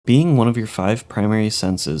Being one of your 5 primary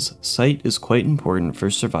senses, sight is quite important for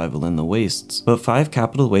survival in the wastes, but 5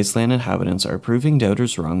 capital wasteland inhabitants are proving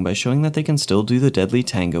doubters wrong by showing that they can still do the deadly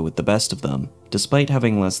tango with the best of them, despite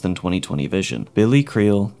having less than 20/20 vision. Billy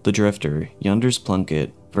Creel, the Drifter, Yunders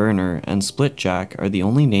Plunkett, Werner, and Split Jack are the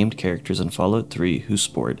only named characters in Fallout 3 who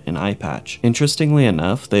sport an eye patch. Interestingly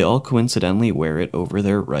enough, they all coincidentally wear it over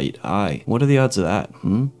their right eye. What are the odds of that,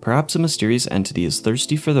 Perhaps a mysterious entity is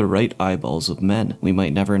thirsty for the right eyeballs of men. We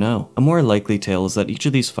might never know. A more likely tale is that each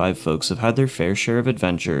of these 5 folks have had their fair share of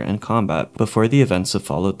adventure and combat before the events of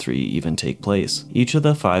Fallout 3 even take place. Each of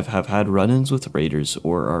the 5 have had run-ins with raiders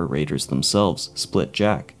or are raiders themselves. Split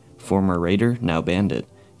Jack, former raider, now bandit.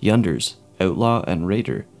 Yunders, outlaw and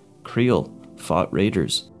raider. Creel, fought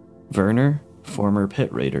raiders. Werner, former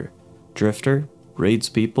pit raider. Drifter, raids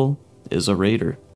people, is a raider.